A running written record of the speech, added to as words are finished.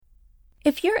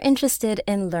If you're interested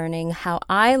in learning how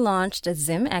I launched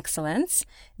Zim Excellence,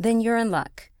 then you're in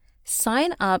luck.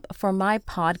 Sign up for my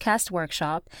podcast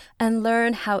workshop and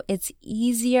learn how it's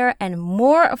easier and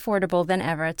more affordable than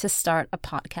ever to start a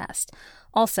podcast.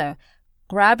 Also,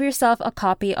 grab yourself a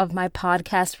copy of my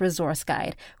podcast resource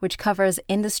guide, which covers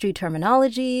industry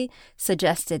terminology,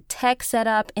 suggested tech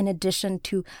setup, in addition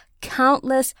to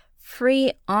countless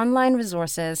free online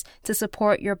resources to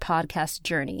support your podcast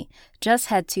journey. Just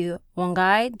head to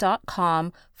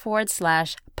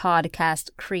wongai.com/podcast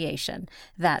creation.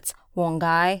 That's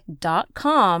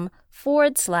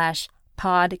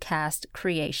wongai.com/podcast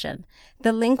creation.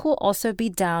 The link will also be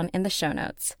down in the show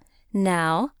notes.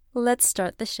 Now, let's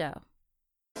start the show.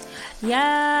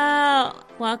 Yo,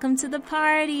 welcome to the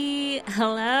party.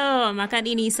 Hello,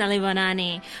 Makadini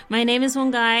Salibonani. My name is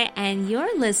Wongai, and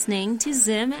you're listening to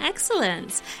Zim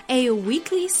Excellence, a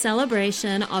weekly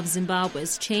celebration of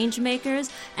Zimbabwe's changemakers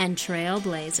and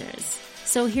trailblazers.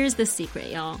 So here's the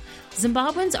secret, y'all.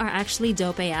 Zimbabweans are actually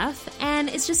dope AF, and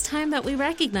it's just time that we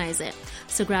recognize it.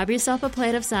 So grab yourself a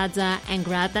plate of sadza and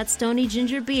grab that stony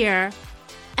ginger beer,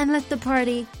 and let the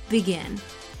party begin.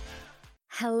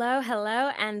 Hello,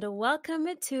 and welcome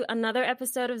to another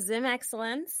episode of Zim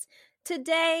Excellence.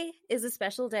 Today is a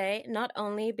special day, not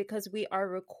only because we are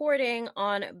recording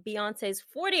on Beyonce's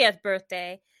 40th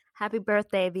birthday. Happy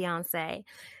birthday, Beyonce.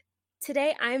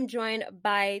 Today, I'm joined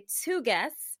by two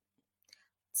guests,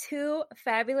 two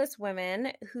fabulous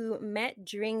women who met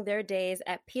during their days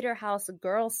at Peterhouse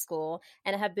Girls' School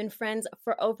and have been friends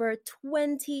for over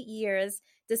 20 years,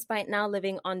 despite now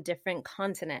living on different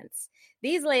continents.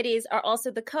 These ladies are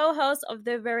also the co-hosts of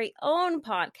their very own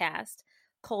podcast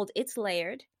called It's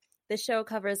Layered. The show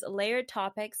covers layered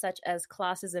topics such as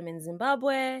classism in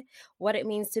Zimbabwe, what it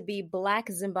means to be Black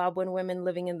Zimbabwean women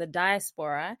living in the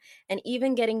diaspora, and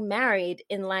even getting married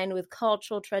in line with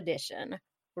cultural tradition,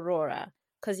 Rora.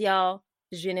 Because y'all,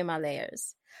 je n'ai pas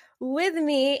layers. With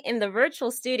me in the virtual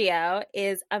studio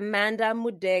is Amanda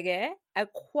Mudege, a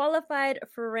qualified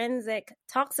forensic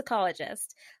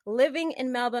toxicologist living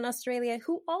in Melbourne, Australia,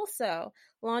 who also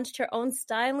launched her own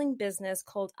styling business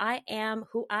called I Am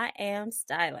Who I Am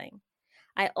Styling.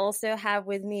 I also have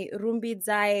with me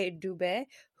Rumbidzai Dube,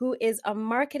 who is a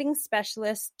marketing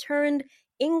specialist turned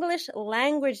English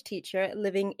language teacher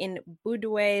living in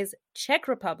Budwe's Czech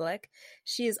Republic.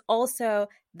 She is also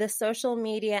the social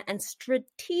media and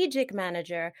strategic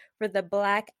manager for the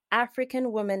Black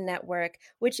African Women Network,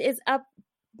 which is a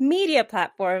media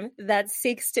platform that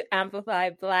seeks to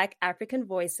amplify Black African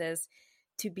voices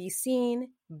to be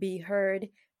seen, be heard,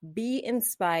 be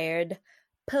inspired.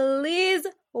 Please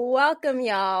welcome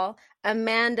y'all,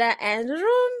 Amanda and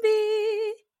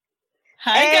Rumbi.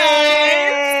 Hi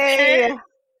guys!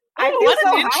 I feel what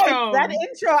so an intro! That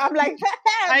intro, I'm like,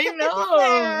 I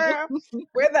know.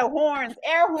 Where the horns?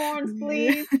 Air horns,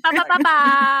 please.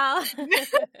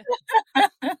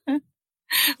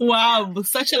 Wow,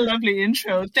 such a lovely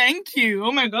intro. Thank you.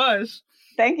 Oh my gosh.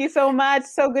 Thank you so much.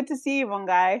 So good to see you,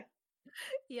 Wongai.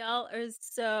 Y'all are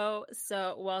so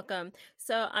welcome.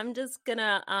 So I'm just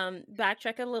gonna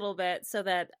backtrack a little bit so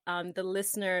that the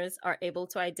listeners are able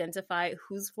to identify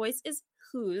whose voice is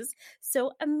whose.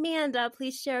 So Amanda,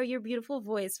 please share your beautiful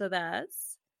voice with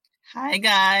us. Hi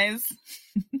guys.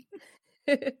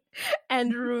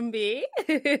 And Rumbi.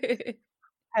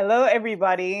 Hello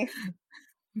everybody.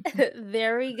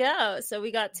 There we go. So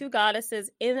we got two goddesses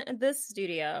in the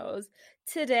studios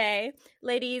today.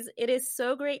 Ladies, it is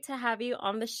so great to have you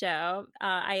on the show.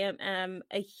 I am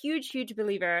a huge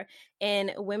believer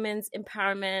in women's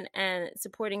empowerment and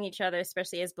supporting each other,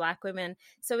 especially as Black women.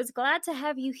 So it's glad to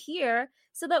have you here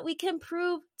so that we can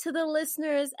prove to the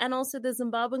listeners and also the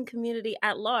Zimbabwean community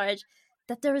at large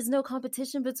that there is no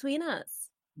competition between us.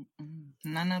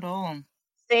 None at all.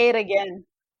 Say it again.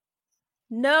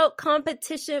 No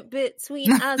competition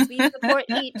between us. We support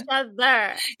each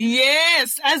other.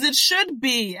 Yes, as it should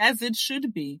be.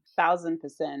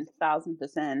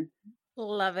 1,000%.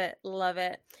 Love it.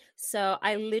 So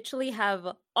I literally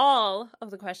have all of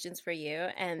the questions for you,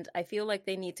 and I feel like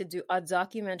they need to do a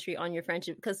documentary on your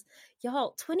friendship because,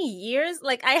 y'all, 20 years?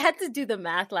 Like, I had to do the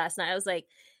math last night. I was like,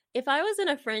 if I was in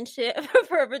a friendship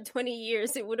for over 20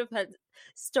 years, it would have had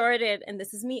started, and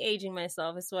this is me aging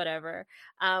myself, it's whatever,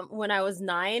 when I was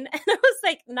 9. And I was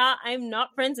like, I'm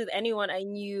not friends with anyone I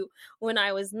knew when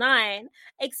I was 9,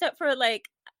 except for like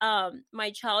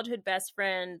my childhood best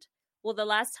friend. Well, the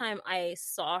last time I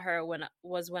saw her when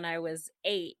I was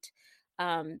 8,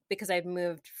 because I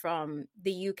moved from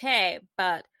the UK.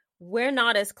 But we're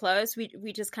not as close.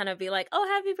 We just kind of be like, oh,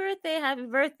 happy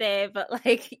birthday. But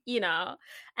like, and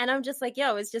I'm just like,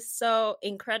 yo, it's just so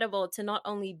incredible to not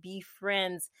only be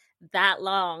friends that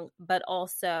long, but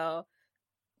also,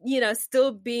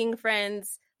 still being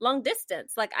friends long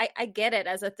distance. Like I get it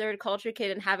as a third culture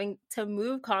kid and having to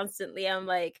move constantly. I'm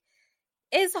like,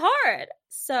 it's hard.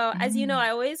 So as you know, I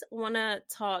always want to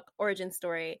talk origin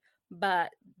story,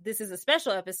 but this is a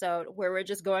special episode where we're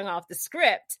just going off the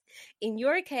script. In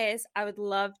your case, I would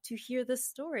love to hear the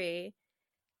story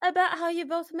about how you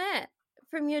both met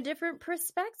from your different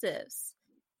perspectives.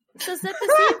 So set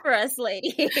the scene for us,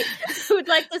 lady. Who would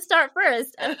like to start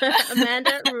first?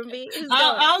 Amanda, Rumbi?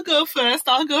 I'll go first.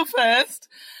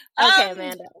 Okay,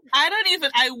 Amanda.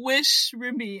 I wish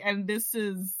Rumbi, and this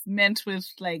is meant with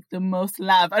like the most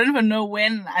love. I don't even know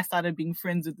when I started being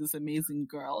friends with this amazing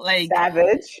girl. Like,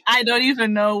 savage. I don't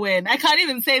even know when. I can't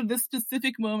even say this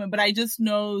specific moment, but I just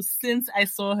know since I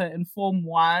saw her in Form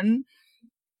 1,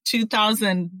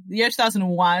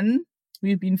 2001,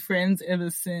 we've been friends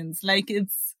ever since. Like,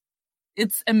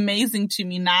 it's amazing to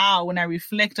me now when I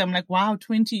reflect. I'm like, wow,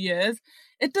 20 years.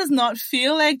 It does not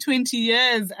feel like 20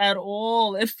 years at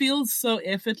all. It feels so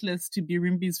effortless to be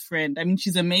Rumbi's friend. I mean,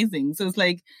 she's amazing. So it's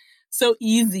like so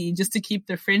easy just to keep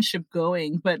the friendship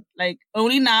going. But like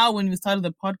only now when we started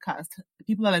the podcast,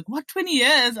 people are like, what, 20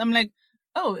 years? I'm like,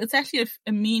 oh, it's actually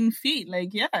a mean feat.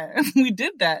 Like, yeah, we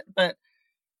did that. But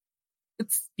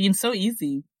it's been so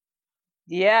easy.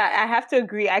 Yeah, I have to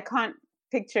agree. I can't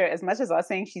picture, as much as I was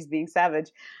saying she's being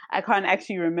savage, I can't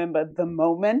actually remember the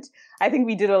moment. I think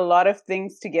we did a lot of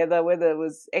things together, whether it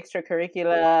was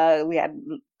extracurricular, we had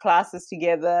classes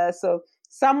together. So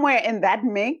somewhere in that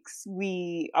mix,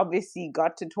 we obviously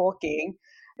got to talking.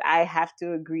 I have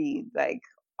to agree. Like,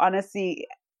 honestly,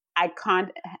 I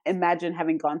can't imagine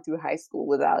having gone through high school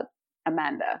without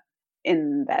Amanda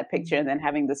in that picture and then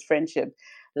having this friendship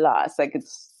last. Like,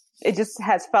 it just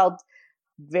has felt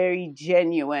very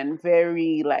genuine,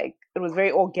 very like, it was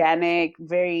very organic,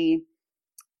 very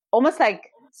almost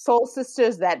like soul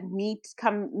sisters that meet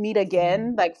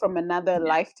again, like from another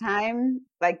lifetime.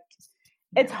 Like,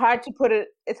 it's hard to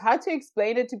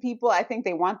explain it to people. I think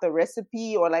they want the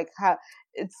recipe or like how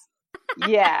it's,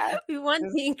 yeah. We want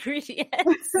the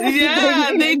ingredients.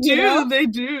 Yeah, they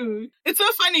do. It's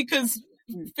so funny because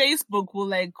Facebook will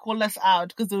like call us out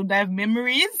because they'll have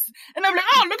memories, and I'm like,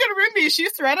 oh, look at Rumbi, she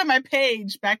used to write on my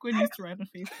page back when we used to write on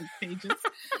Facebook pages.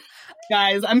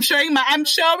 Guys, I'm showing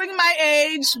my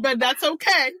age, but that's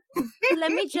okay.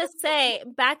 Let me just say,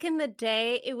 back in the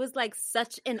day, it was like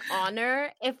such an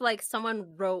honor if like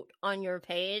someone wrote on your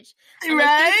page. And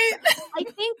right? I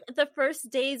think the first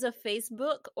days of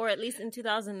Facebook, or at least in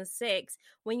 2006,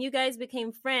 when you guys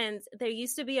became friends, there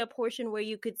used to be a portion where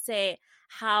you could say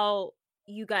how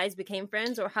you guys became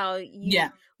friends or how you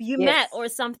met or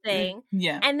something.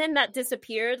 Yeah. And then that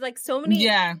disappeared. Like so many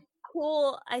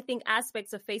cool, I think,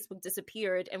 aspects of Facebook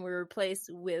disappeared and were replaced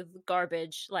with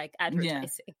garbage like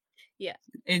advertising. Yeah.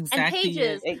 Exactly. And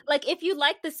pages. Like if you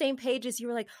like the same pages, you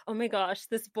were like, oh my gosh,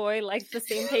 this boy liked the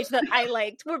same page that I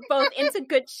liked. We're both into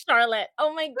Good Charlotte.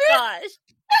 Oh my gosh.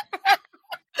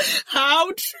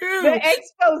 How true. The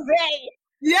expose.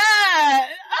 Yeah.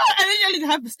 Oh, and then you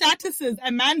have statuses.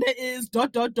 Amanda is ...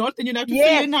 Then you have to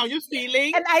fill in how you're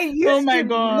feeling. And I used to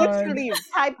literally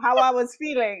type how I was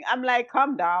feeling. I'm like,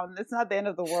 calm down. It's not the end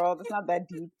of the world. It's not that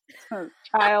deep.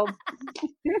 Child.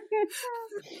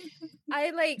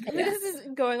 I this is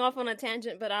going off on a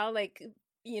tangent, but I'll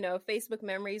Facebook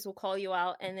memories will call you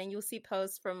out and then you'll see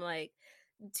posts from like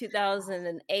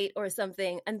 2008 or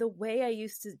something. And the way I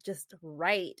used to just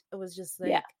write, it was just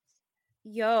like,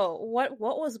 yo, what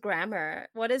was grammar?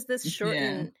 What is this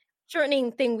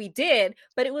shortening thing we did?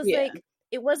 But it was like,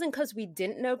 it wasn't because we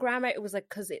didn't know grammar. It was like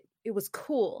because it was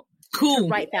cool to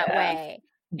write that way.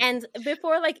 And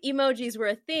before like emojis were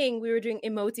a thing, we were doing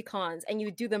emoticons and you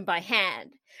would do them by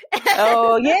hand.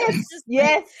 Oh, yes.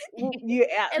 Yes.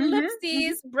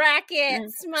 Ellipses,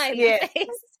 brackets, smiley face.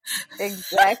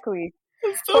 Exactly.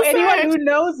 So for anyone who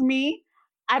knows me,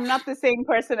 I'm not the same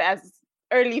person as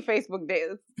early Facebook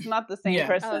days. It's not the same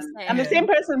person. I'm the same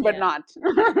person, but not.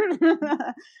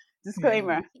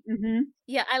 Disclaimer.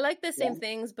 Yeah, I like the same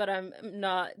things, but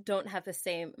don't have the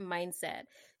same mindset.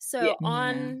 So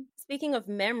speaking of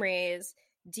memories,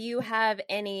 do you have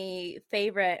any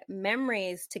favorite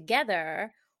memories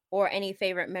together or any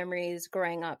favorite memories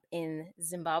growing up in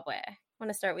Zimbabwe? I want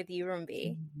to start with you,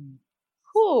 Rumbi.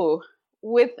 Cool.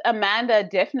 With Amanda,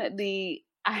 definitely,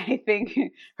 I think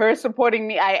her supporting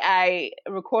me. I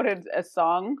recorded a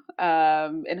song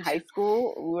in high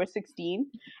school. We were 16,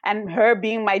 and her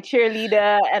being my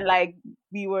cheerleader, and like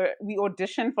we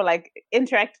auditioned for like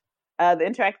Interact the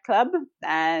Interact Club,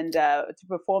 and to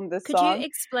perform this Could song. you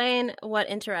explain what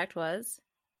Interact was?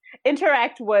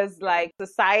 Interact was like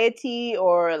society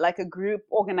or like a group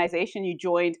organization you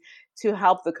joined to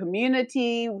help the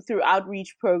community through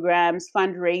outreach programs,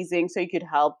 fundraising, so you could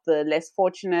help the less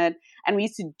fortunate. And we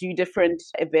used to do different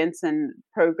events and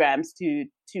programs to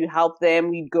help them.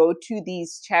 We'd go to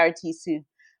these charities to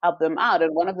help them out.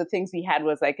 And one of the things we had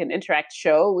was like an Interact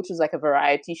show, which was like a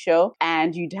variety show.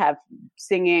 And you'd have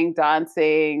singing,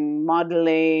 dancing,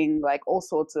 modeling, like all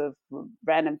sorts of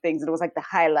random things. It was like the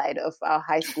highlight of our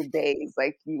high school days.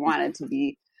 Like you wanted to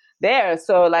be there.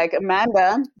 So like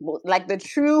Amanda, like the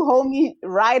true homie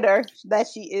rider that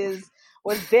she is,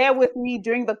 was there with me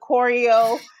during the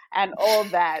choreo and all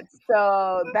that.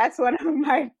 So that's one of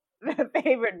my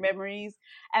favorite memories.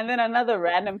 And then another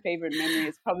random favorite memory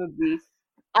is probably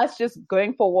us just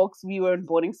going for walks. We were in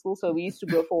boarding school, so we used to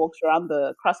go for walks around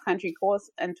the cross-country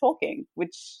course and talking,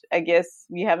 which I guess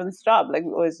we haven't stopped. Like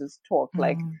we always just talk,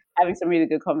 like having some really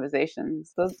good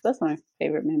conversations. So that's my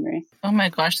favorite memory. Oh my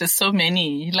gosh, there's so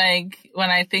many. Like when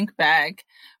I think back,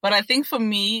 but I think for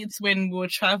me, it's when we would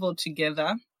travel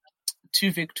together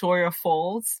to Victoria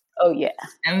Falls. Oh yeah.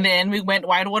 And then we went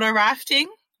whitewater rafting,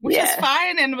 which was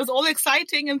fine and it was all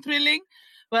exciting and thrilling.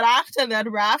 But after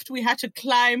that raft, we had to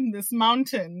climb this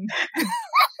mountain.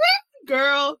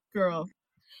 Girl.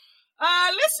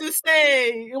 Let's just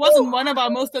say it wasn't one of our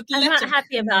most athletic. I'm not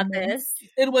happy about this.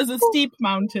 It was a steep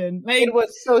mountain. Like, it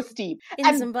was so steep.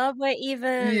 In Zimbabwe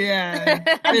even. Yeah.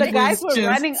 And the guys were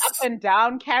running up and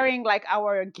down, carrying like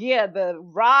our gear, the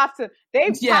rafts. They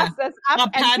passed us up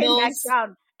and came back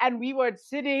down. And we were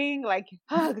sitting like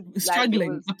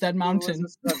struggling up that mountain.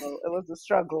 It was a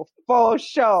struggle for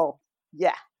sure.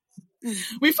 Yeah.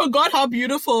 We forgot how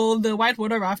beautiful the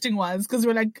whitewater rafting was because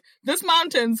we were like, this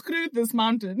mountain, screw this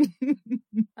mountain.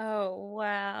 Oh,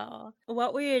 wow.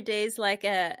 What were your days like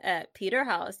at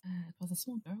Peterhouse? It was a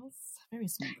small girls, very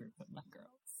small group of black girls.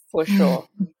 For sure.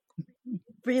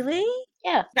 Really?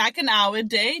 Yeah. Back in our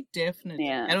day, definitely.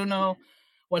 Yeah. I don't know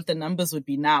what the numbers would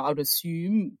be now. I would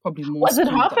assume probably more. Was it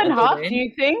half and half, do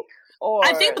you think? Or,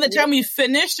 I think by the time we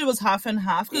finished, it was half and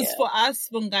half. Because for us,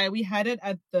 Bungai, we had it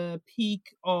at the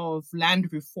peak of land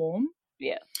reform.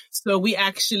 Yeah. So we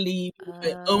actually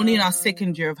were only in our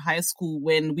second year of high school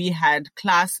when we had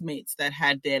classmates that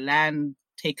had their land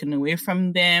taken away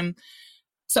from them.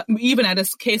 So even at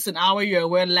a case in our year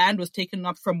where land was taken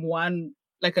up from one,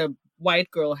 like a white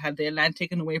girl had their land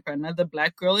taken away from another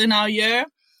black girl in our year.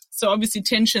 So obviously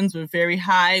tensions were very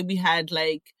high. We had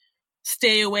like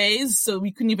stayaways, so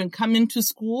we couldn't even come into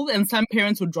school, and some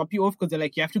parents would drop you off because they're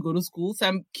like, you have to go to school.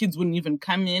 Some kids wouldn't even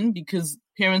come in because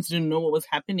parents didn't know what was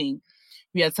happening.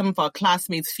 We had some of our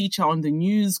classmates feature on the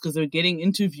news because they were getting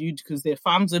interviewed because their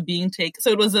farms were being taken.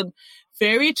 So it was a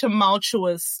very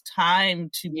tumultuous time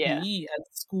to be at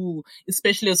school,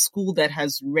 especially a school that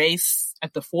has race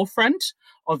at the forefront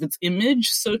of its image,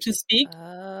 so to speak.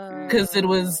 Because it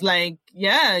was like,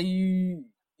 you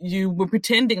were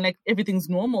pretending like everything's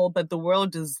normal, but the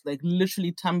world is like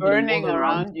literally tumbling burning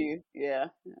around you. Yeah.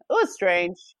 It was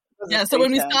strange. So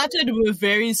when we started, we were a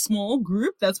very small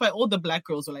group. That's why all the black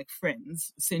girls were like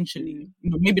friends, essentially.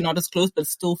 You know, maybe not as close, but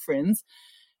still friends.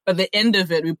 By the end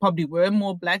of it, we probably were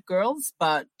more black girls,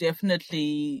 but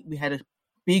definitely we had a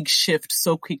big shift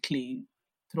so quickly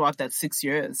throughout that 6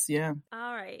 years. Yeah.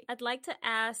 All right. I'd like to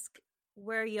ask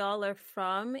where y'all are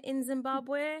from in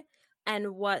Zimbabwe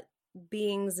and what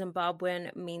being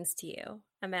Zimbabwean means to you.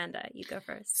 Amanda, you go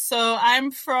first. So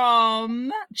I'm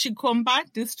from Chikomba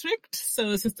district.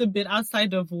 So it's just a bit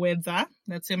outside of Wedza.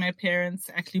 That's where my parents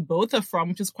actually both are from,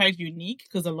 which is quite unique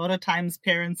because a lot of times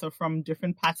parents are from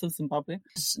different parts of Zimbabwe.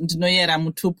 Ndinoyera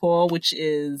Mutupo, which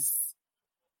is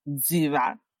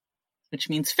Ziva, which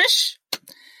means fish.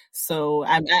 So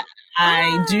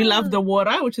I do love the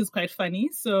water, which is quite funny.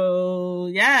 So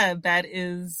yeah, that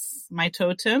is my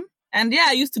totem. And yeah,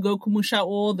 I used to go Kumusha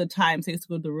all the time. So I used to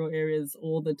go to the rural areas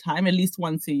all the time, at least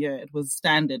once a year. It was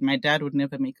standard. My dad would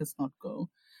never make us not go.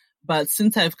 But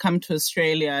since I've come to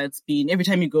Australia, it's been every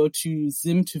time you go to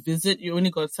Zim to visit, you only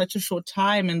got such a short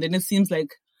time. And then it seems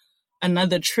like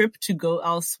another trip to go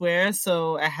elsewhere.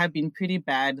 So I have been pretty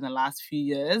bad in the last few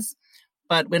years.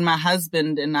 But when my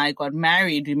husband and I got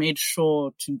married, we made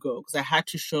sure to go because I had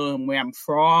to show him where I'm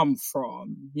from,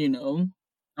 you know,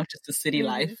 not just the city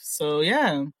life. So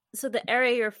yeah. So the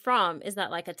area you're from, is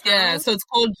that like a town? Yeah, so the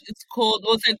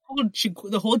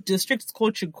whole district is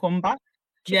called Chikomba.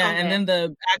 Yeah, and then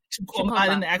the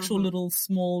actual little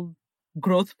small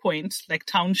growth point, like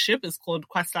township, is called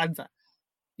Kwasadza.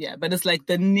 Yeah, but it's like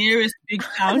the nearest big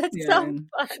town. That's so fun.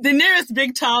 The nearest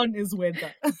big town is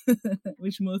Weta,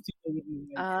 which most people wouldn't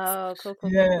know, I guess. Oh,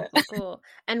 cool. Yeah. Cool.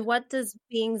 And what does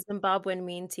being Zimbabwean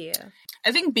mean to you?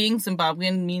 I think being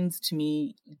Zimbabwean means to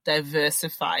me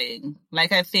diversifying.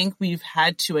 Like, I think we've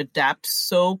had to adapt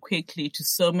so quickly to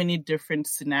so many different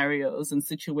scenarios and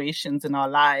situations in our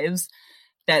lives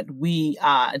that we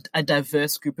are a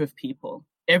diverse group of people.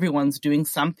 Everyone's doing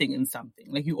something in something.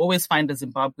 Like, you always find a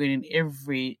Zimbabwean in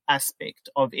every aspect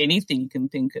of anything you can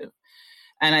think of.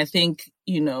 And I think,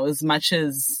 as much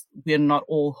as we're not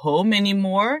all home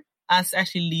anymore, us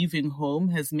actually leaving home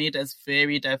has made us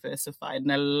very diversified.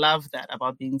 And I love that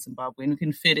about being Zimbabwean. We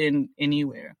can fit in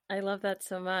anywhere. I love that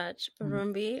so much.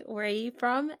 Rumbi, where are you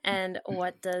from? And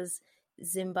what does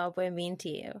Zimbabwe mean to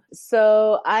you?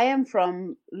 So I am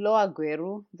from Lower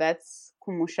Gweru. That's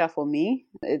Kumusha for me.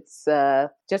 It's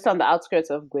just on the outskirts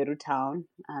of Gweru town.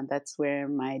 That's where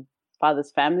my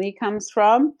father's family comes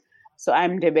from. So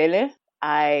I'm Ndebele.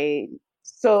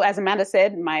 So as Amanda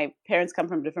said, my parents come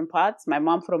from different parts. My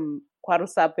mom from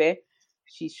Kwarusape,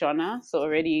 she's Shona, so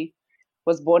already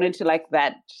was born into like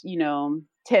that,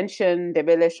 tension,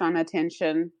 Ndebele Shona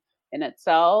tension in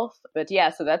itself. But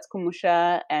yeah, so that's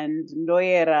Kumusha and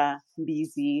Ndoyera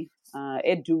Mbizi,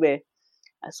 Edube.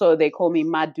 So they call me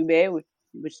Madube,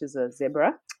 which is a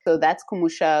zebra. So that's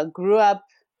Kumusha. Grew up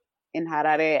in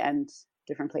Harare and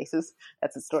different places.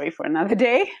 That's a story for another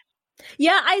day.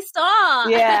 Yeah, I saw.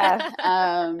 Yeah.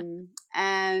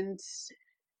 And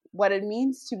what it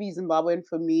means to be Zimbabwean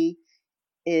for me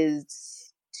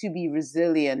is to be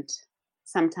resilient,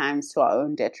 sometimes to our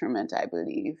own detriment, I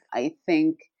believe. I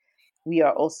think we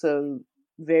are also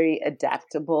very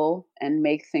adaptable and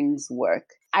make things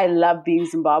work. I love being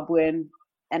Zimbabwean,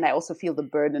 and I also feel the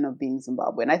burden of being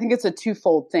Zimbabwean. I think it's a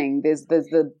twofold thing. There's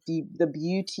the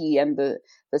beauty and the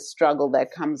struggle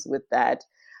that comes with that.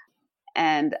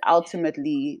 And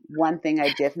ultimately, one thing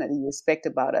I definitely respect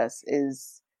about us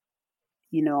is,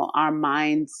 our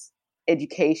minds,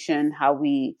 education, how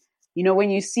we, when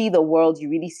you see the world, you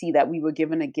really see that we were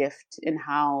given a gift in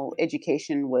how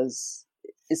education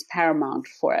is paramount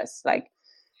for us.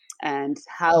 And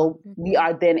how we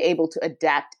are then able to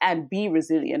adapt and be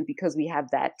resilient because we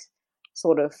have that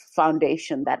sort of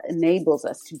foundation that enables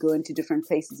us to go into different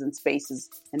places and spaces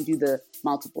and do the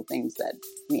multiple things that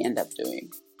we end up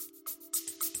doing.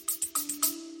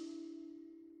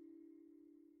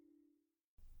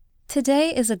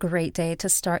 Today is a great day to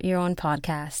start your own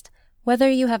podcast. Whether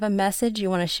you have a message you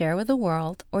want to share with the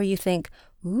world, or you think,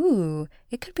 ooh,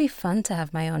 it could be fun to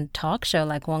have my own talk show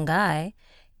like Wongai,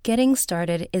 getting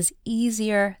started is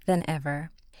easier than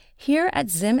ever. Here at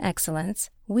Zim Excellence,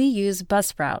 we use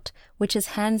Buzzsprout, which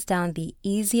is hands down the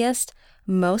easiest,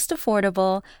 most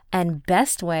affordable, and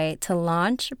best way to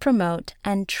launch, promote,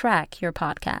 and track your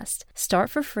podcast.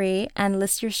 Start for free and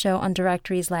list your show on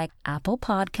directories like Apple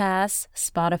Podcasts,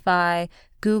 Spotify,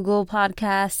 Google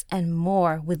Podcasts, and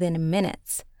more within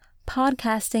minutes.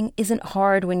 Podcasting isn't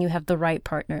hard when you have the right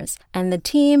partners, and the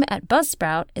team at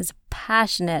Buzzsprout is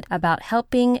passionate about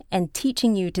helping and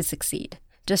teaching you to succeed.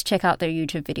 Just check out their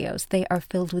YouTube videos. They are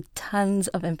filled with tons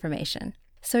of information.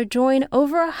 So join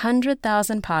over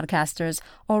 100,000 podcasters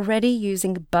already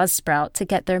using Buzzsprout to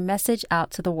get their message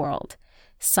out to the world.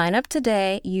 Sign up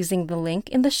today using the link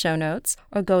in the show notes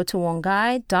or go to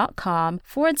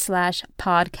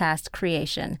wongai.com/podcast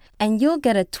creation, and you'll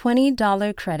get a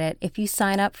 $20 credit if you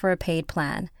sign up for a paid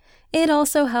plan. It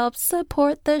also helps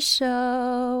support the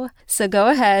show. So go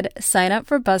ahead, sign up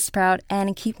for Buzzsprout,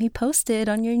 and keep me posted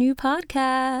on your new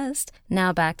podcast.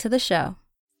 Now back to the show.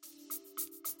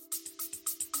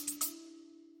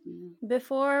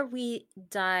 Before we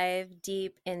dive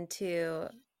deep into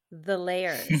the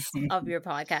layers of your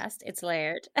podcast, it's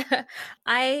layered.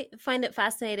 I find it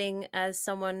fascinating as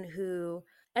someone who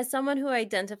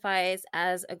identifies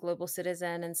as a global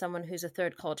citizen and someone who's a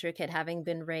third culture kid, having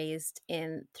been raised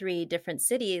in 3 different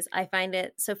cities. I find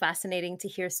it so fascinating to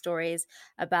hear stories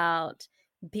about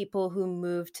people who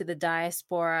moved to the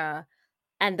diaspora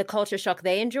and the culture shock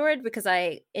they endured, because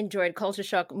I enjoyed culture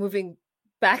shock moving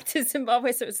back to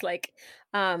Zimbabwe. So it's like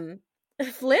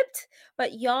flipped,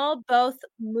 but y'all both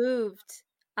moved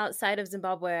outside of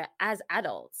Zimbabwe as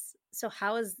adults. So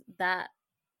how is that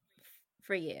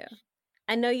for you?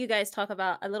 I know you guys talk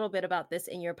about a little bit about this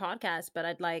in your podcast, but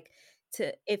I'd like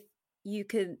to, if you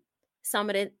could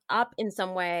sum it up in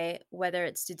some way, whether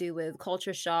it's to do with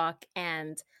culture shock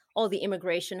and all the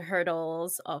immigration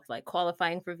hurdles of like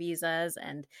qualifying for visas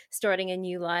and starting a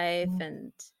new life.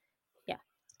 And yeah.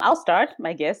 I'll start,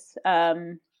 I guess.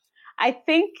 I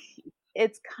think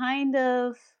it's kind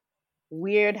of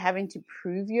weird having to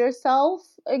prove yourself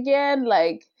again,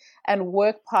 like, and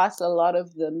work past a lot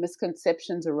of the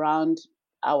misconceptions around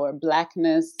our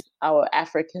Blackness, our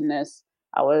Africanness,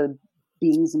 our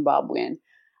being Zimbabwean.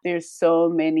 There's so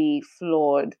many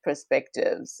flawed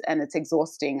perspectives and it's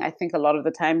exhausting. I think a lot of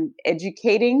the time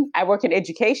educating, I work in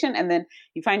education, and then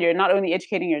you find you're not only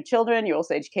educating your children, you're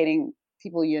also educating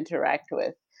people you interact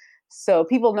with. So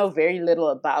people know very little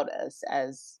about us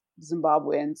as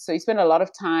Zimbabweans. So you spend a lot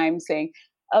of time saying,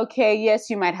 okay,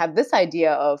 yes, you might have this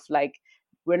idea of like,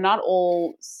 we're not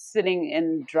all sitting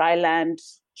in dry land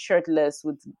shirtless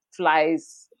with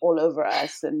flies all over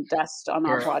us and dust on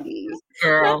our bodies.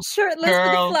 Girl, Shirtless with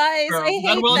flies. girl. I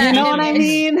hate will that. You know what I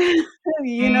change. mean?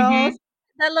 You know?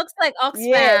 That looks like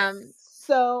Yes. Oxfam.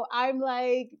 So I'm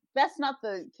like, that's not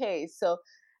the case. So,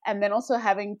 and then also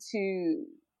having to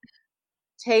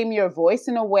tame your voice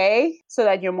in a way so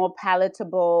that you're more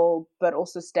palatable, but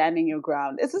also standing your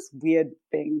ground. It's this weird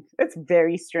thing. It's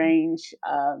very strange.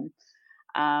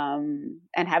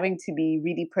 And having to be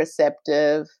really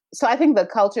perceptive. So I think the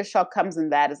culture shock comes in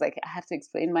that. Is like, I have to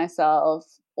explain myself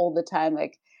all the time.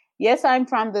 Like, yes, I'm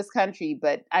from this country,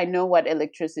 but I know what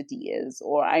electricity is,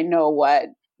 or I know what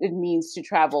it means to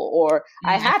travel, or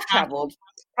I have traveled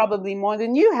probably more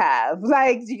than you have.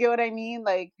 Like, do you get what I mean?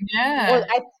 Like, yeah. Or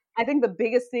I think the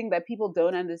biggest thing that people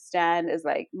don't understand is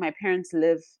like, my parents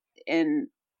live in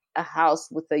a house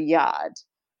with a yard,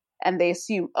 and they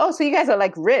assume, oh, so you guys are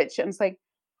like rich. And it's like,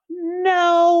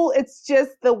 no, it's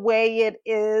just the way it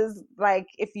is. Like,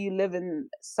 if you live in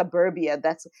suburbia,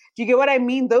 do you get what I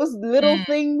mean? Those little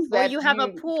things that you have a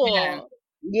pool. Yeah.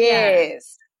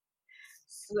 Yes.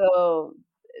 So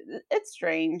it's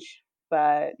strange,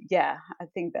 but yeah, I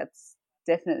think that's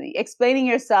definitely explaining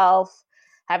yourself,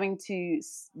 having to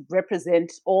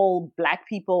represent all Black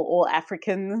people, all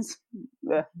Africans.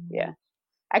 Yeah.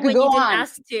 I could when go you didn't on.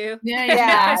 ask to.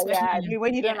 Yeah. I mean,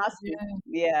 when you don't ask to.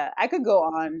 Yeah, I could go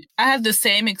on. I had the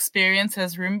same experience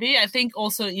as Rumbi. I think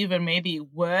also even maybe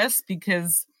worse,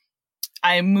 because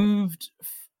I moved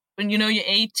when you're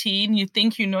 18, you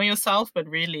think you know yourself, but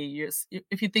really,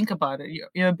 if you think about it,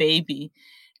 you're a baby.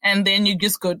 And then you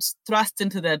just got thrust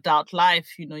into the adult life,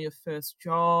 your first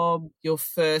job,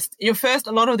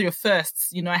 a lot of your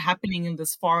firsts, happening in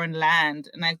this foreign land.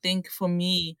 And I think for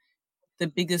me, the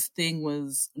biggest thing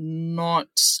was not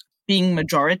being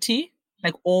majority,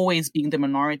 like always being the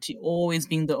minority, always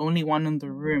being the only one in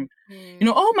the room.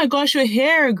 Oh my gosh, your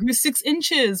hair grew 6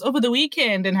 inches over the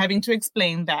weekend, and having to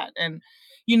explain that. And,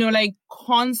 like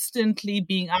constantly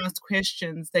being asked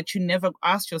questions that you never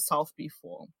asked yourself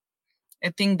before.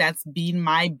 I think that's been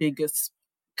my biggest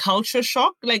culture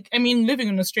shock. Like, I mean, living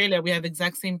in Australia, we have the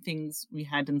exact same things we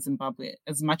had in Zimbabwe,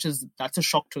 as much as that's a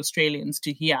shock to Australians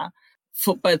to hear.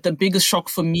 But the biggest shock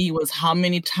for me was how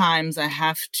many times I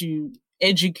have to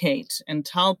educate and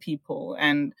tell people.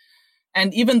 And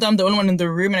even though I'm the only one in the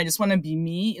room and I just want to be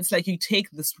me, it's like you take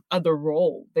this other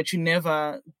role that you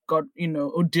never got,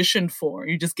 auditioned for.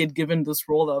 You just get given this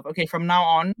role of, okay, from now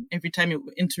on, every time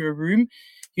you enter a room,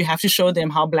 you have to show them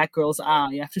how Black girls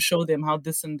are. You have to show them how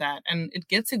this and that. And it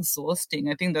gets exhausting.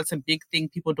 I think that's a big thing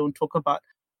people don't talk about,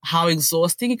 how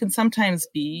exhausting it can sometimes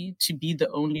be to be the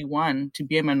only one, to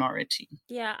be a minority.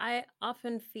 Yeah, I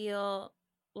often feel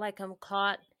like I'm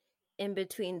caught in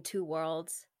between two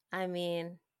worlds. I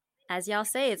mean, as y'all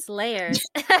say, it's layers.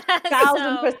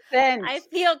 1,000%. I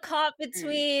feel caught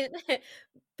between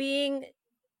being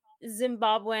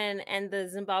Zimbabwean and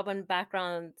the Zimbabwean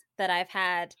background that I've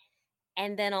had,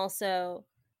 and then also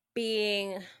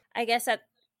being, I guess,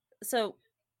 so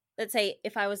let's say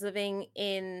if I was living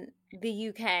in the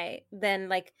UK, then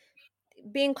like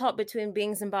being caught between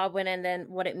being Zimbabwean and then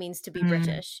what it means to be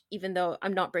British, even though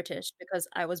I'm not British because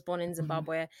I was born in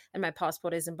Zimbabwe and my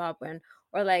passport is Zimbabwean,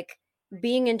 or like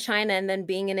being in China and then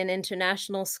being in an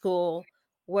international school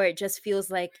where it just feels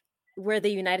like we're the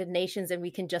United Nations and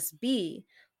we can just be,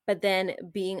 but then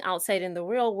being outside in the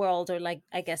real world, or like,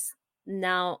 I guess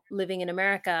now living in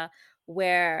America,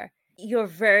 where you're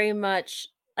very much,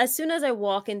 as soon as I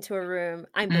walk into a room,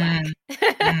 I'm Black.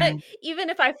 Even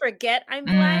if I forget I'm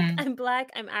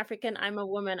Black, I'm African, I'm a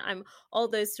woman, I'm all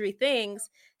those three things.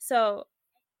 So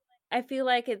I feel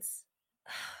like it's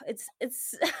this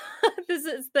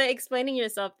is the explaining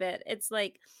yourself bit. It's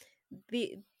like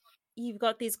you've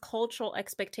got these cultural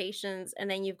expectations, and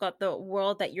then you've got the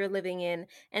world that you're living in,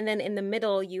 and then in the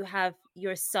middle you have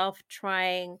yourself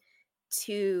trying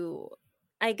to,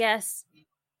 I guess,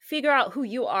 figure out who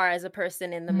you are as a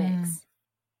person in the mix,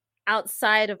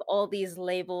 outside of all these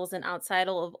labels and outside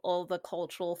of all the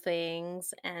cultural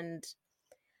things. And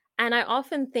I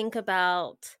often think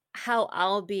about how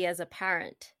I'll be as a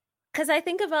parent, Because I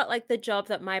think about like the job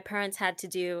that my parents had to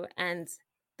do, and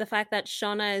the fact that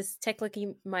Shona is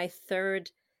technically my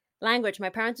third language. My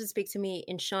parents would speak to me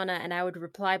in Shona, and I would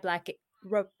reply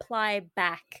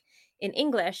back in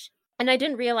English. And I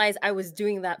didn't realize I was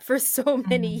doing that for so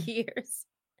many years.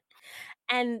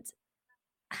 And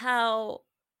how,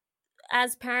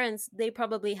 as parents, they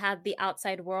probably had the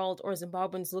outside world or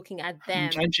Zimbabweans looking at them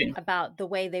Judging. about the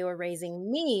way they were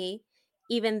raising me,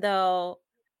 even though,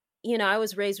 you know, I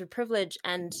was raised with privilege,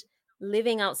 and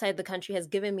living outside the country has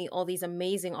given me all these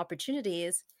amazing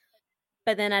opportunities.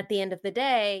 But then at the end of the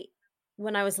day,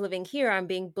 when I was living here, I'm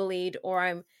being bullied, or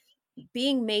I'm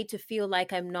being made to feel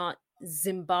like I'm not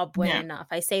Zimbabwean enough.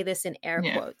 I say this in air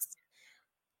quotes.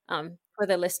 For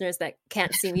the listeners that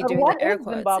can't see me But doing what the air is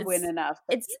quotes, Zimbabwean enough?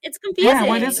 it's confusing. Yeah,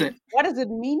 what is it? What does it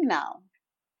mean now?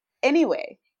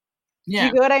 Anyway, Yeah. do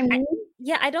you get what I mean?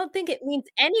 I don't think it means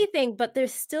anything, but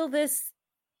there's still this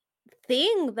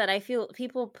thing that I feel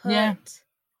people put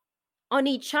on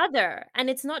each other. And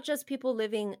it's not just people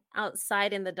living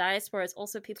outside in the diaspora, it's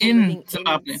also people living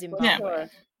in Zimbabwe.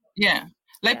 Yeah.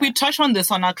 Like we touched on this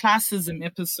on our classism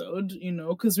episode, you know,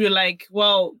 because we're like,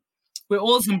 well, we're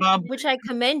all Zimbabwean. Which I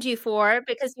commend you for,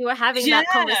 because you were having that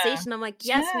conversation. I'm like,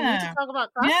 yes, we need to talk about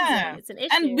classism. It's an issue.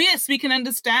 And yes, we can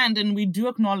understand, and we do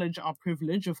acknowledge our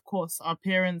privilege. Of course, our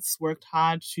parents worked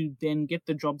hard to then get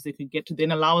the jobs they could get to,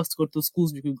 then allow us to go to the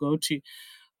schools we could go to.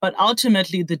 But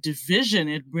ultimately, the division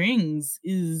it brings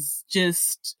is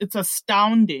just, it's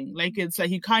astounding. Like, it's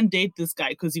like, you can't date this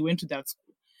guy because he went to that school.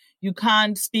 You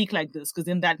can't speak like this because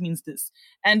then that means this.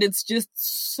 And it's just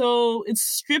so, it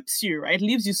strips you, right? It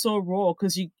leaves you so raw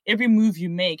because every move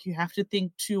you make, you have to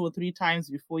think 2 or 3 times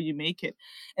before you make it.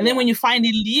 And then when you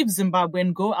finally leave Zimbabwe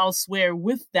and go elsewhere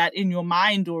with that in your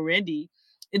mind already,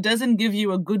 it doesn't give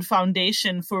you a good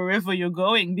foundation for wherever you're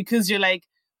going, because you're like,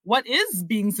 what is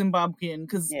being Zimbabwean?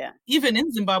 Because even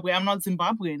in Zimbabwe, I'm not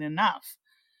Zimbabwean enough.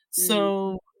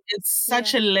 So it's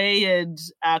such a layered,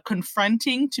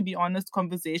 confronting, to be honest,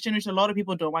 conversation, which a lot of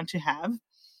people don't want to have,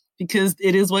 because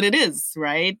it is what it is,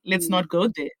 right? Let's not go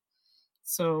there.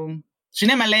 So,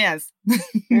 Shinema layers.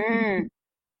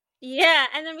 Yeah,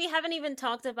 and then we haven't even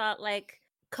talked about like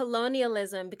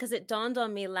colonialism, because it dawned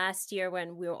on me last year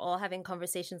when we were all having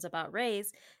conversations about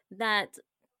race that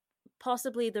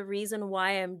possibly the reason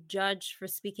why I'm judged for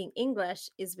speaking English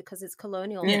is because it's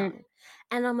colonialism.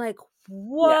 And I'm like,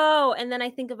 whoa. And then I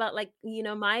think about, like, you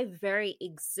know, my very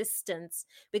existence,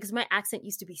 because my accent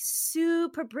used to be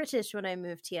super British when I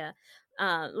moved here.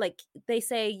 Like they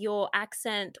say your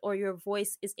accent or your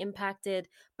voice is impacted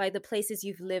by the places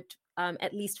you've lived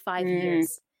at least 5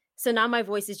 years. So now my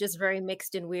voice is just very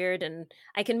mixed and weird, and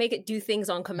I can make it do things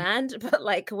on command, but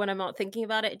like when I'm not thinking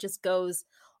about it, it just goes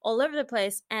all over the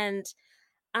place. And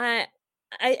I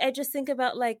just think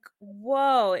about like,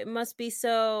 whoa, it must be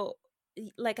so,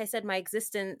 like I said, my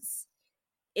existence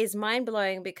is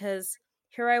mind-blowing, because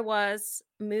here I was,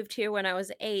 moved here when I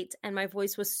was 8, and my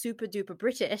voice was super duper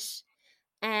British,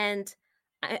 and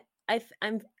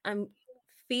I'm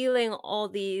feeling all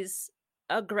these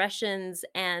aggressions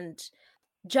and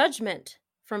judgment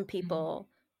from people,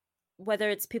 whether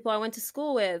it's people I went to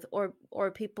school with, or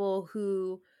people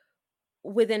who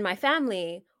within my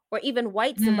family, or even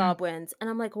white Zimbabweans. And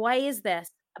I'm like, why is this?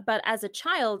 But as a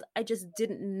child, I just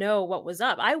didn't know what was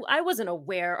up. I wasn't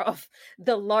aware of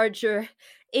the larger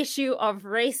issue of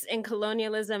race and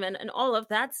colonialism and all of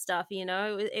that stuff, you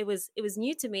know. It was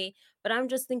new to me, but I'm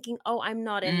just thinking, oh, I'm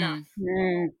not enough.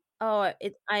 Oh,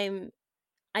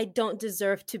 I don't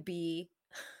deserve to be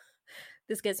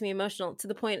this gets me emotional, to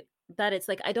the point that it's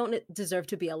like, I don't deserve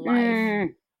to be alive.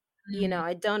 You know,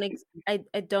 I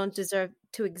don't deserve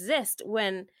to exist,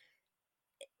 when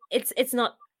it's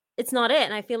not it.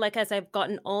 And I feel like as I've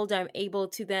gotten older, I'm able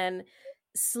to then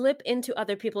slip into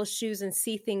other people's shoes and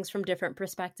see things from different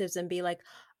perspectives and be like,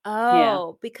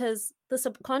 oh, because the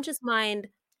subconscious mind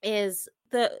is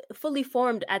fully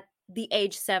formed at the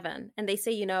age 7, and they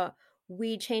say, you know,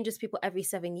 we change as people every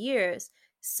 7 years.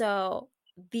 So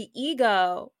the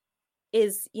ego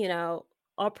is, you know,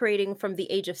 operating from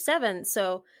the age of 7.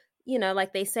 So, you know,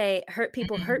 like they say, hurt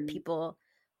people hurt people.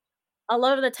 A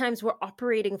lot of the times we're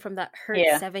operating from that hurt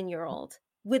 7-year-old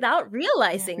without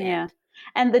realizing it.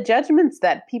 And the judgments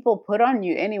that people put on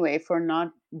you anyway for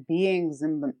not being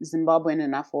Zimbabwean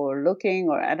enough, or looking,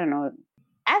 or I don't know.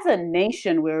 As a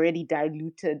nation, we're already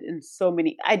diluted in so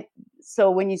many. So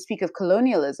when you speak of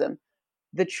colonialism,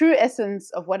 the true essence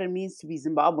of what it means to be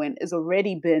Zimbabwean has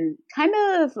already been kind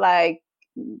of like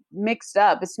mixed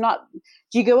up. It's not,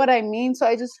 do you get what I mean? So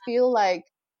I just feel like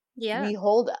we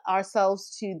hold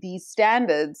ourselves to these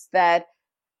standards that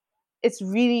it's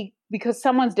really because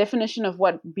someone's definition of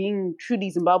what being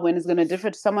truly Zimbabwean is going to differ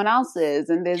to someone else's.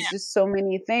 And there's just so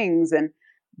many things. And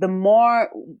the more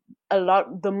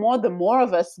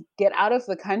of us get out of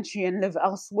the country and live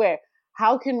elsewhere,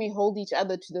 how can we hold each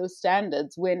other to those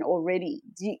standards when already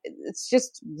it's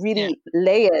just really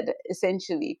layered,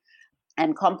 essentially,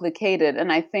 and complicated?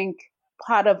 And I think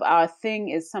part of our thing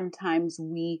is sometimes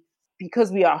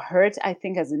because we are hurt, I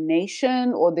think, as a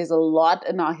nation, or there's a lot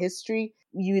in our history,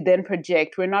 you then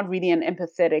project we're not really an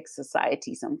empathetic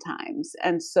society sometimes.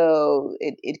 And so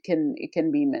it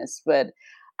can be missed. But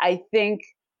I think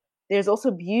there's also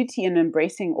beauty in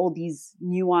embracing all these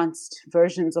nuanced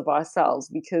versions of ourselves,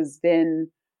 because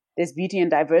then there's beauty in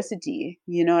diversity.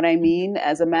 You know what I mean?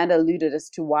 As Amanda alluded as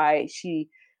to what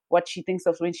she thinks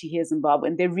of when she hears Zimbabwe.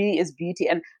 And there really is beauty.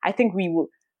 And I think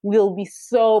we'll be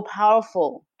so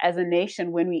powerful as a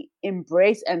nation when we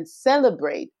embrace and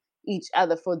celebrate each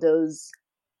other for those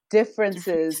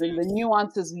differences and the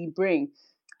nuances we bring.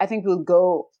 I think we'll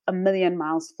go a million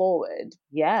miles forward.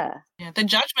 Yeah. The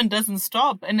judgment doesn't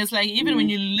stop. And it's like, even when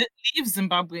you leave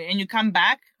Zimbabwe and you come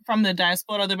back from the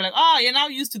diaspora, they'll be like, oh, you're now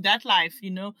used to that life,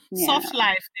 soft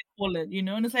life, they call it,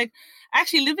 and it's like,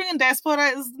 actually living in diaspora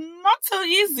is not so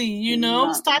easy,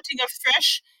 starting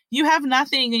afresh. You have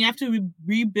nothing and you have to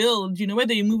rebuild,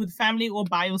 whether you move with family or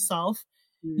by yourself.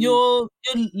 You're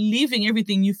leaving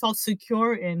everything you felt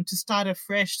secure in to start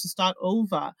afresh, to start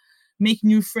over, make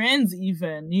new friends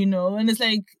even, and it's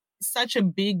like such a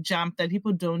big jump that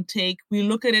people don't take. We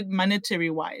look at it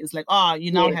monetary wise, like,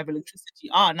 you now have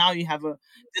electricity. Now you have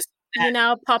this. You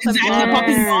now pop exactly,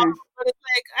 popping. But it's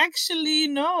like, actually,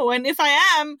 no. And if I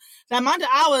am, the amount of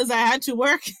hours I had to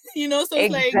work, so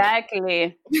it's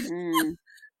exactly.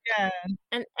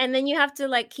 And then you have to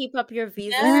like keep up your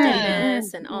visa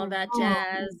status and all that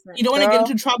jazz. You don't want to get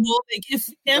into trouble. Like, if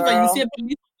ever you see a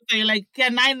police officer, you're like,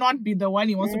 can I not be the one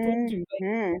he wants to talk to?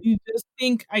 Like, you just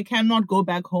think, I cannot go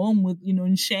back home with,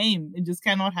 in shame. It just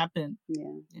cannot happen.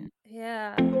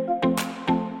 Yeah.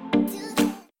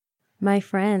 My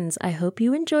friends, I hope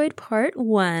you enjoyed part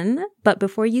 1, but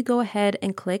before you go ahead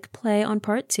and click play on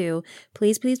part 2,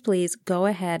 please, please, please go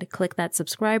ahead, click that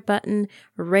subscribe button,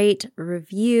 rate,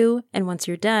 review, and once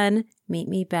you're done, meet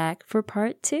me back for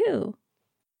part 2.